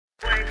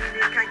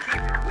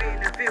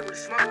with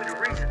the smoke with the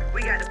region.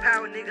 We got the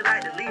power, nigga,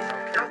 like the legion.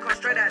 Don't come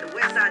straight out the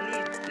west, I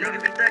need it. Nigga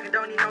be thuggin',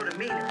 don't even know the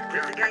meaning.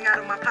 Rip the gang out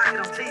of my pocket,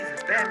 I'm teasing.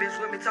 Bad bitch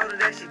with me, told her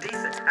that she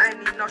decent. I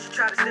ain't even know she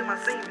tried to steal my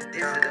semen.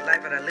 This is the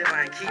life that I live,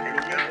 I ain't keeping.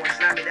 These niggas won't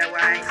slap me, that's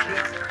why I ain't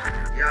sneezing.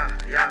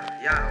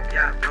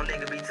 Yeah, no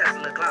nigga be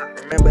testing the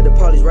clock. Remember the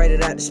police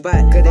raided out the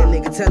spot, cause that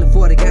nigga tellin'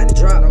 40 got the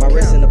drop. My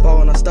wrist in the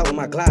ball and I'm stuck with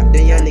my Glock.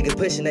 Then young niggas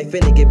pushing, they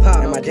finna get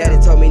popped. And my daddy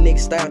told me niggas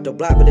stay out the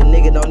block, but the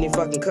nigga don't even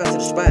fucking come to the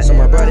spot. So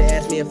my brother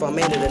asked me if I'm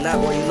in it or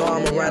not. Boy, you know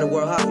I'ma ride the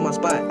world hard for my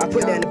spot. I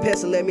put down the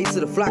pencil, led me to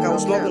the flock. I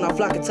was smoking on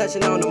flock and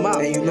touching on the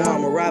mouth. And you know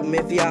I'ma rob him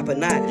if he op or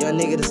not. Young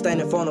nigga to stand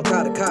in front of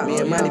call the cop. Me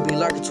and money be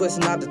lurking,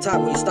 twisting out the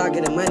top. When you start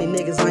getting money,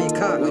 niggas on your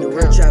cop. We the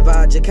real trap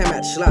vibe, just came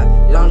out the slot.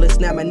 Long little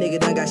snap, my nigga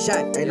done got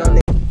shot. Ain't no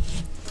nigga.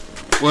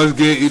 What's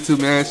good,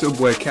 YouTube, man? It's your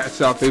boy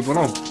CashOutFabo.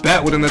 I'm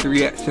back with another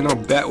reaction.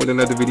 I'm back with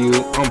another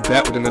video. I'm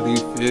back with another, you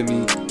feel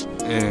me?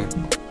 And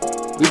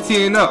we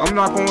teeing up. I'm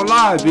not gonna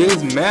lie,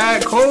 bitch. It's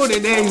mad cold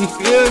today, you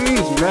feel me?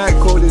 It's mad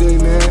cold today,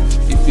 man.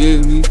 You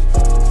feel me?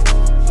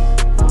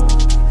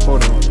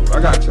 Hold on,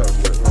 I got y'all,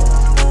 boy.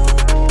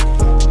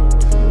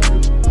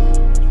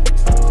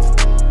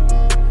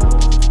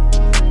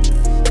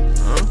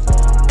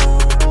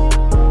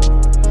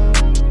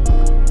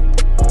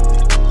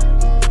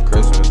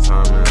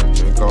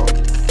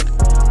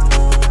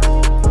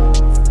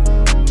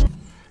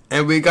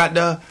 And we got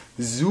the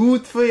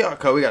zoot for y'all,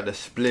 cause we got the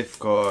spliff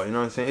card, you know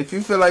what I'm saying? If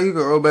you feel like you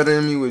can roll better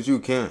than me, which you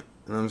can't,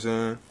 you know what I'm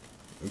saying?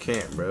 You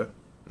can't, bro. You know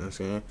what I'm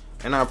saying?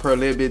 And I put a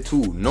little bit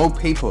too. No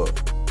paper.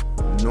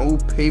 No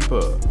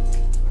paper.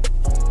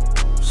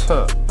 What's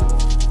up?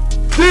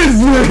 This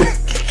nigga!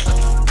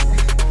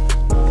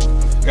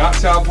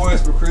 Got y'all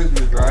boys for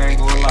Christmas, bro. I ain't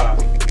gonna lie.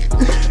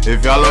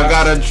 If y'all don't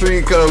got a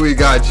tree, cuz we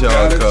got y'all,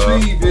 got a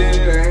tree, bitch.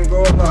 I ain't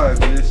gonna lie,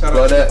 bitch. Shout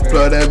out to you,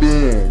 plug that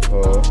in,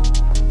 cuz.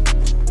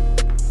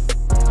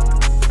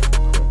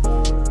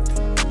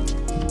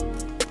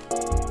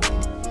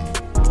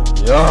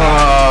 Yo,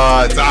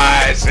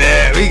 tight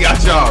shit. We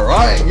got y'all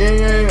right, gang.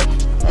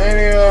 Ain't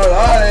even gonna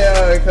lie to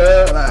y'all,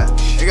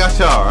 cuz. We got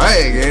y'all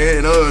right,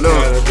 gang. No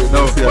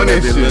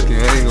funny shit. I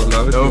ain't gonna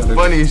lie. No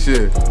funny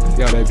shit.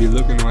 Y'all that be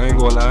looking, I ain't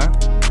gonna lie.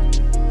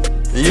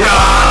 Yeah.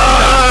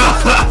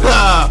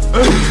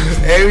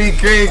 Hey, we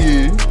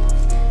crazy.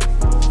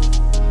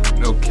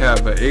 No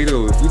cap, but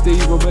Ado, if you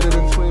think you go better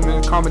than Twin,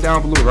 man, comment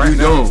down below right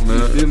now. Don't, man.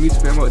 You feel me?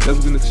 Spam up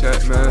W's in the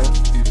chat, man.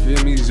 You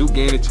feel me? Zoot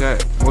game in the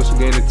chat. Most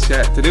game in the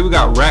chat. Today we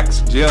got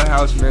Rakz,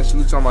 JailHouse, man. So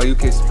we talking about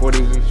UK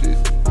supporters and shit.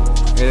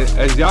 And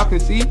as y'all can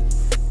see,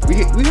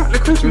 we got the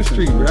Christmas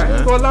tree, right? I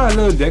ain't gonna lie, a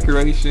little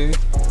decoration.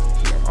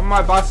 I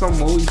might buy some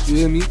more, you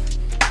feel me?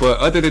 But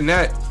other than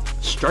that,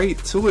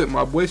 straight to it.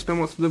 My boy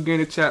Spam up Flip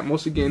game in the chat.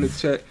 Most game in the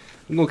chat.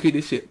 I'm gonna keep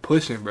this shit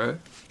pushing, bro.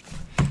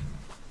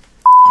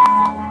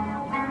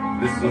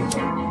 Listen,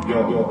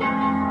 yo.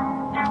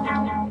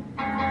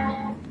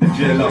 The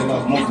JailHouse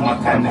took most of my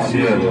time this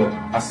year.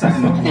 I sat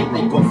in the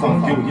courtroom, got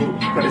found guilty,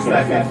 but it's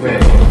life ain't fair.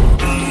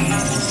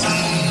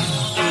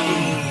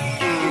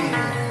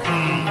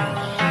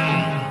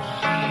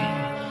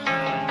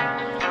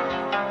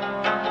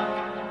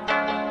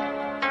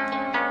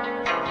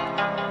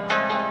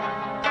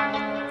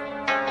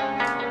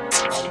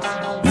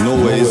 You know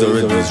what it is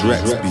already, it's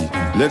Rakz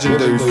B.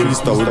 Legendary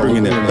freestyle, we're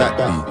bringing it back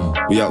B.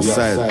 We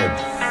outside.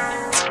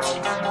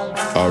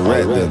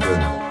 Alright then.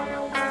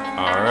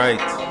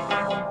 Alright.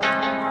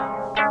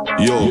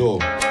 Yo.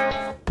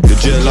 The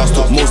JailHouse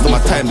took most of my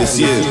time this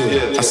year.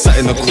 I sat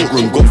in the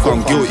courtroom, got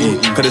found guilty,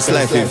 cause this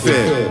life ain't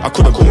fair. I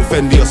could've bought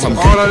Fendi or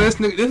something. Oh no, this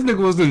nigga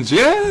was in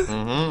jail?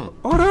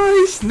 Hold on,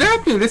 he's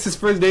snapping. This is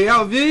first day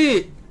out,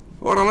 vid.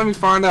 Hold on, let me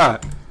find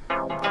out.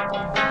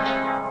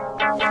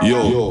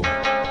 Yo.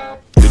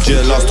 The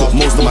JailHouse took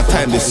most of my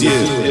time this year.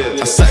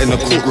 I sat in the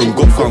courtroom,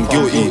 got found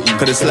guilty,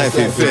 cause this life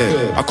ain't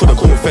fair. I could've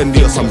bought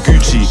Fendi or some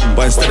Gucci,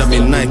 but instead I'm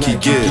in Nike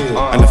gear.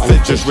 And the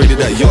Fed just raided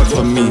that yard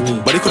for me,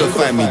 but they couldn't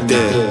find me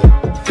there.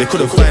 They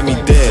couldn't find me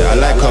there. I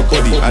like her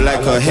body, I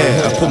like her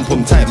hair. A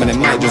pum tight, man, it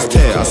might just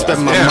tear. I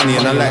spend my money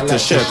and I like to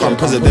share. I'm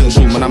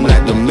presidential, man, I'm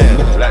like the mayor.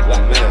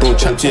 Bro,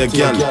 chat to your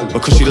gal,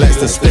 because she likes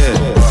to stare.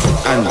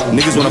 And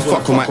niggas wanna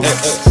fuck with my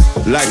ex,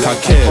 like I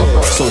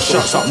care. So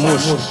shuts up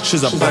mush,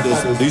 she's a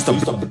baddest. They used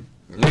to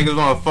Niggas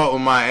wanna fuck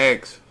with my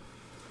ex.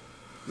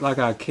 Like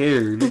I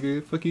care,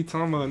 nigga. Fuck you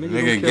talking about, nigga.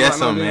 Nigga, get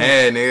some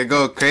head, nigga.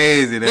 Go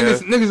crazy, nigga.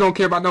 Niggas don't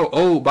care about no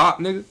old bop,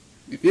 nigga.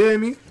 You feel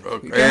me?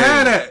 Okay. You can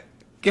have that.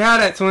 Can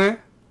have that, twin.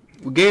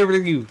 We gave it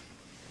to you.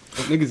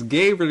 Niggas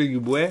gave it to you,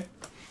 boy.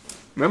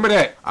 Remember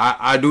that.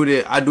 I do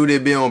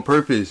that bit on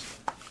purpose.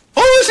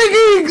 Oh, she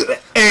gang.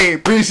 Hey,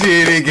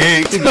 appreciate it,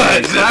 gang.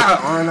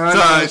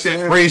 Touch.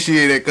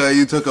 Appreciate it, cause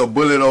you took a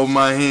bullet over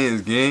my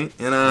hands, gang.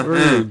 You know what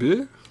I'm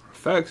saying?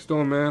 Facts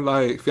though, man.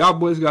 Like, if y'all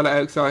boys got an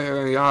ex out here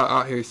and y'all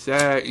out here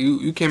sad,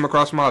 you came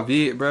across my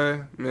vid,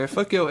 bro. Man,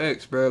 fuck your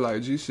ex, bro.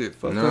 Like, G shit,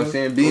 fuck. You know what I'm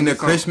saying? Be in the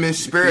Christmas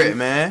spirit,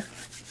 man.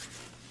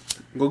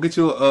 Go get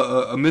you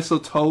a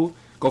mistletoe.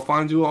 Go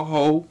find you a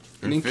hoe.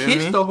 And then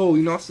kiss the hoe,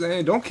 you know what I'm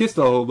saying? Don't kiss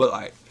the hoe, but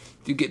like,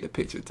 you get the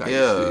picture type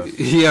shit.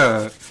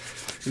 Yeah.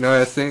 You know what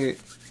I'm saying?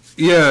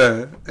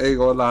 Yeah, ain't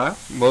gonna lie.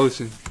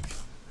 Motion.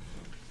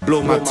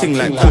 Blow my ting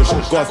like push.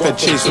 Got fed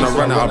chase when I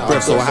ran out of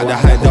breath, so I had to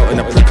hide out in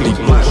a prickly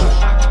bush.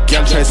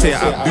 Gal try to say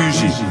I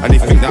bougie, and they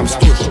think that I'm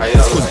stush.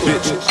 That's cause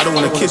bitch, I don't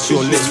wanna kiss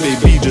your lips,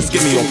 baby, just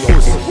give me your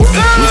puss.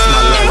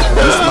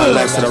 Risk my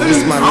life, said I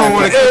risk my life. I don't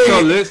wanna kiss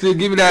your lips, just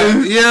give me that.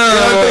 Yeah,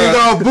 I think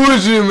I'm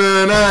bullshit,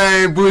 man.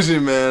 I ain't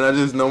bullshit, man. I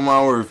just know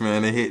my worth,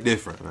 man. It hit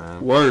different,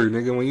 man. Word,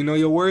 nigga. When you know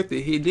your worth,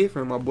 it hit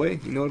different, my boy.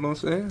 You know what I'm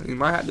saying? You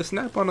might have to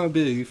snap on a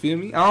bit. You feel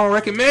me? I don't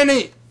recommend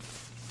it.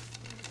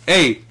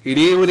 Hey, it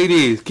is what it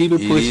is. Keep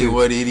it pushing. It is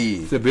what it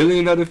is. It's a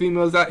billion other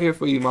females out here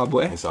for you, my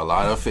boy. It's a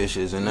lot of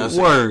fishes in the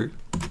Word.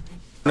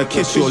 Wanna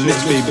kiss your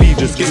lips, baby,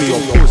 just give me your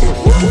puss.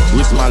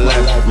 Risk my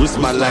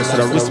life,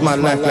 said I risk my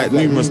life like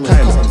numerous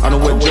times. I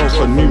don't went jail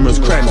for numerous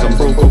crimes. I'm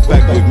broke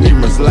back with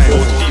numerous lines.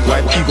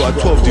 YP got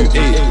a 12 do 8,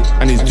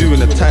 and he's doing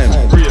the time.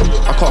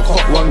 I can't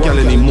fuck one gal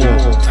anymore,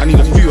 I need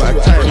a few at a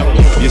time.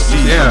 You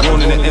see, I'm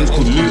rolling in the ends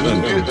called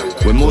Luton,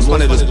 where most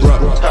money just bruh,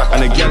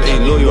 and the gal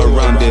ain't loyal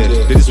around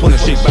there. They just wanna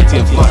shake back to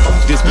and fuck.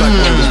 This black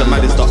one is the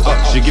maddest up.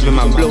 She giving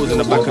man blows in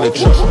the back of the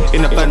truck.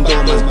 In the bando,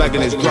 man's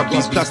bagging his grub.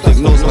 These plastic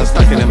nose, man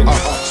stacking them up.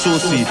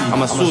 Saucy,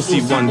 I'm a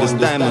saucy one. This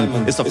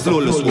diamond, it's a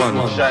flawless one.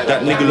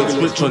 That nigga looks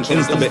rich on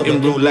Insta, but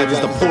in real life, it's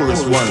the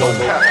poorest one.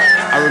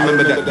 I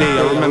remember that day,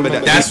 I remember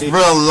that. That's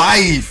real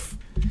life.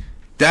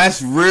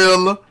 That's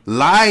real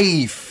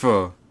life.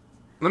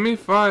 Let me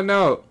find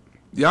out.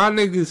 Y'all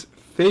niggas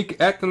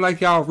fake acting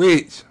like y'all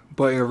rich,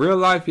 but in real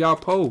life, y'all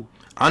poor.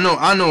 I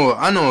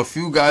know a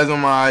few guys on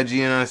my IG,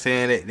 you know what I'm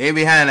saying? They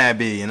behind that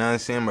bit, you know what I'm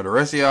saying? But the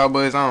rest of y'all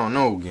boys, I don't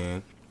know,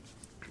 gang.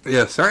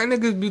 Yeah, certain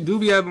niggas do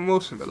be having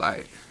emotion, but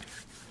like,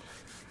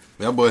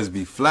 y'all boys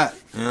be flat,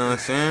 you know what I'm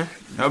saying?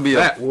 Y'all be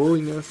flat, wool,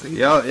 you know what I'm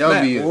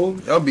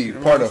saying? Y'all be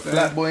part of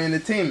Flat Boy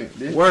Entertainment,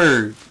 bitch.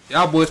 Word.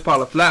 Y'all boys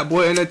part of Flat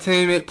Boy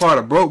Entertainment, part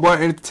of Broke Boy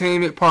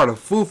Entertainment, part of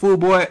Foo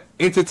Boy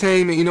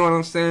Entertainment, you know what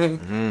I'm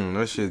saying?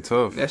 That shit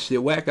tough. That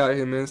shit whack out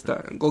here, man.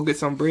 Go get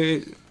some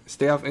bread,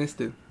 stay off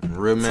Insta.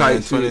 Real man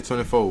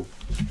 2024.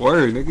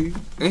 Word, nigga.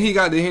 And he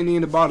got the Henny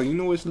in the bottle, you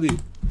know what's lit.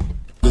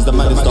 Is the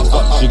maddest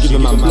up. She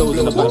giving man blows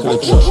in the back of the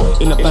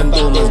truck. In the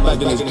bando, man's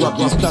bagging his grub.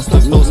 These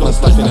plastic nose, man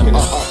stacking them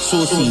up.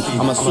 Saucy,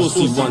 I'm a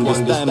saucy one. This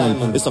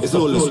diamond, it's a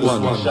flawless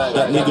one.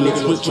 That nigga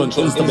looks rich on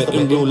Insta, but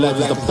in real life,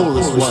 is the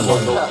poorest one.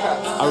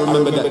 I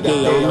remember that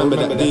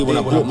day when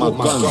I bought my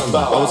gun.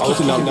 I was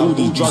kicking out all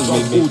these drugs,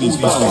 made all these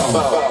fans.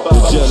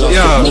 The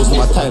jail most of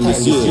my time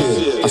this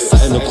year. I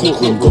sat in the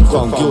courtroom, got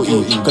found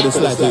guilty, cause this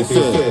life ain't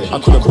fair. I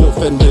could have bought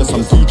Fendi or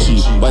some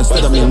Gucci, but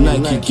instead I'm in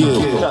Nike gear.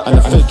 And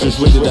the Fed just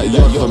raided that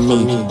yard for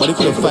me, but they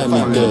couldn't find me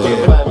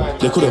there.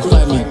 They couldn't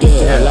find me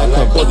there. I like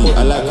her body,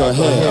 I like her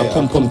hair.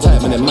 I pump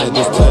tight, man, it might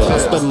just tear. I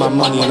spend my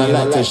money and I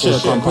like to share.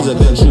 I'm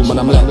presidential, man,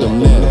 I'm like the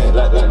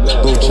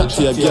mayor. Go chat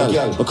to your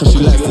gal, because she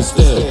likes to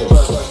stare.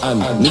 And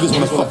niggas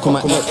wanna fuck on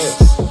my ex,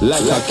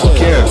 like I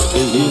care.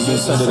 8 years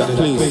inside of that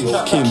place,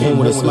 came home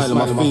with a smile on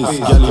my face.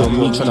 Gally on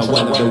me, tryna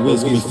wind up the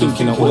waist, got me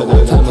thinking that all of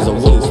that time was a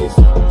waste.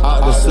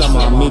 Out of the slammer,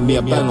 I made me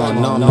a banger.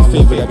 Now I'm the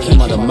favorite that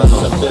came out of manor.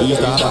 I used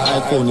to have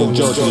an iPhone in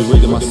jail till they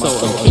raided my cell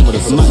and came with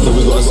a smack. That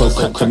we gotta sell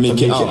crack to make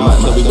it out. Man,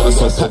 that we gotta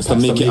sell packs to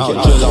make it out.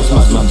 JailHouse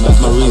madman, back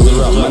my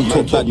razor up. Man,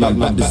 talk bad man,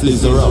 back this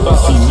laser up.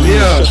 See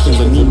numerous sessions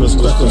and numerous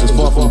crackers. It's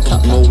far from cap,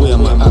 no way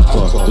I'm an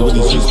actor. The way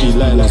these streets be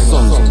lying on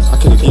songs, I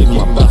could've gave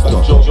my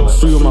BAFTA.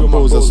 3 of my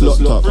bros that's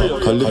locked up,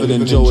 cause living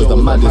in jail is the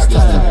maddest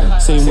time.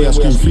 Same way I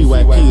scream free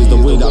YP is the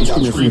way that I'm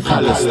screaming free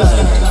Palestine.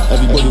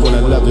 Everybody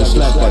wanna lavish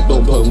life, but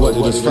don't put what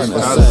they just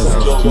fantasize.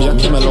 Me, I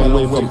came a long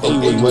way from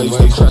A-Wing where I used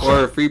to crash.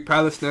 Or free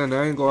Palestine,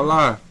 I ain't gonna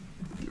lie.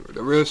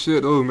 The real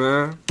shit though,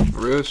 man.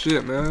 Real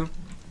shit, man.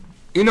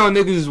 You know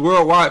niggas is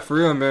worldwide for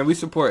real, man. We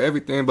support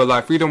everything, but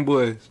like freedom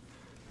boys.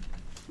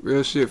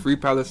 Real shit, free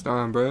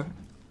Palestine, bro.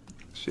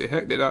 Shit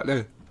hectic out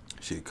there.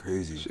 Shit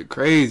crazy. Shit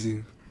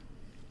crazy.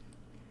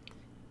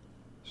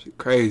 Shit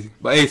crazy.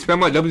 But hey, spam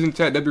my W's in the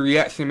chat, W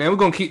reaction, man. We're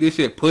gonna keep this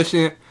shit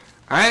pushing.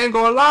 I ain't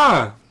gonna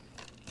lie.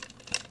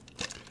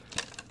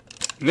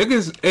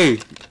 Niggas, hey,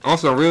 on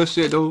some real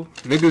shit though,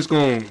 niggas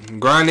gonna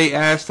grind their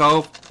ass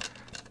off.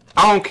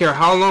 I don't care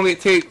how long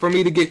it takes for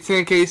me to get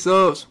 10K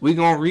subs. We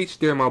gonna reach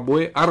there, my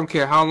boy. I don't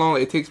care how long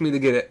it takes me to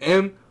get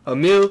a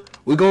mil.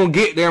 We gonna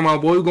get there, my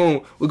boy.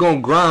 We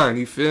gonna grind.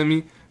 You feel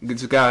me? You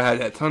just gotta have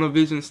that tunnel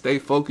vision, stay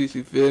focused.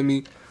 You feel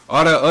me?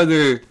 All that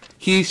other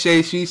he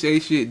say, she say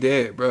shit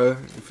dead, bro.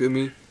 You feel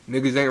me?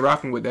 Niggas ain't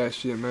rocking with that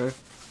shit, man.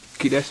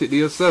 Keep that shit to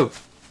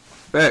yourself.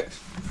 Facts.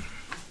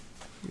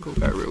 Go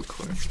back real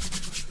quick.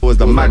 Was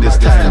the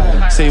maddest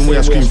time. Same way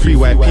I scream free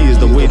YP is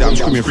the way that I'm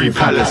screaming free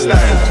Palestine.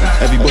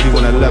 Everybody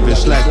wanna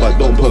lavish life, but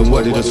don't put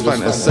what they just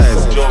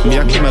fantasize. Me,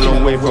 I came a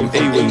long way from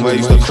A-Wing where I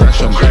used to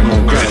crash and grind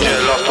on grind.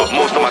 JailHouse took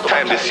most of my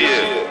time this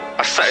year.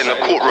 I sat in the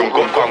courtroom,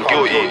 got found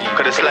guilty,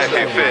 cause this life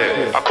ain't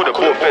fair. I could've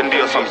bought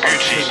Fendi or some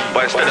Gucci,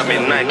 but instead I'm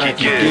in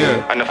Nike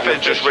gear. And the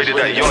Fed just raided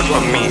that yard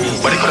from me,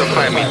 but they couldn't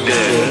find me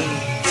there.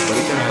 But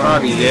they couldn't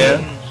find me there.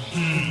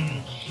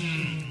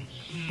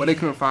 But they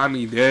couldn't find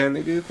me there,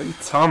 nigga. What you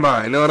talking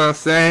about? You know what I'm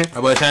saying? I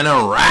was trying to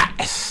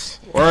Rakz.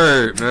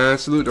 Word, man.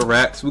 Salute the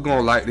Rakz. We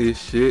gonna like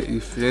this shit. You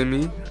feel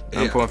me?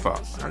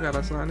 9.5. I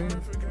gotta sign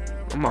in.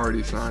 I'm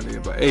already signed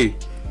in, but hey,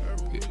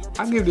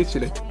 I give this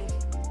shit a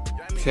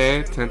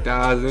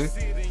 10,000.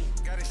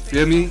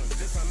 Feel me?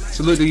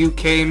 Salute the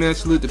UK, man.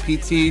 Salute the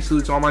PT.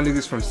 Salute to all my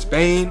niggas from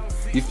Spain.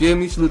 You feel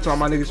me? Salute to all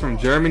my niggas from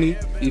Germany.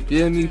 You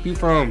feel me? If you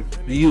from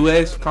the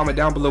US, comment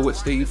down below what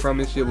state you from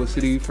and shit, what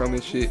city you from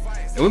and shit.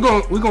 And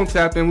we're gonna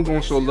tap in. We're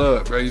gonna show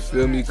love, bro. You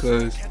feel me?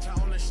 Cause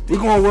we're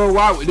going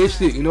worldwide with this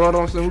shit. You know what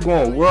I'm saying? We're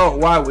going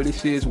worldwide with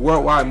this shit. It's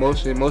worldwide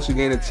motion. Motion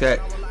game in the chat.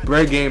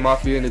 Bread game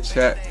off here in the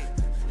chat.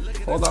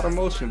 Whole lot of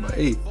motion, but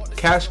hey,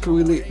 cash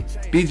crew lit.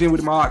 BJ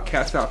with my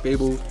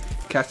CashOutFabo.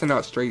 Casting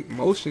out straight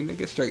motion,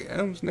 nigga. Straight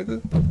M's,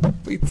 nigga.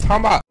 What you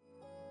talking about?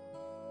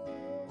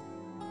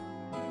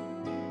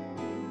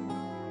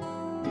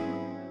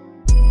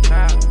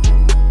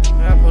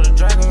 I put a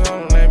dragon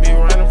on, they be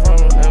running from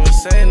them. Never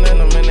say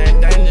nothing, I'm in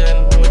that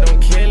danger. With them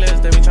killers,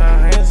 they be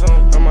trying to hang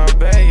some. On my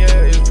back,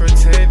 yeah, it's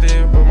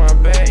protected, but my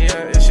back,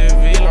 yeah, it's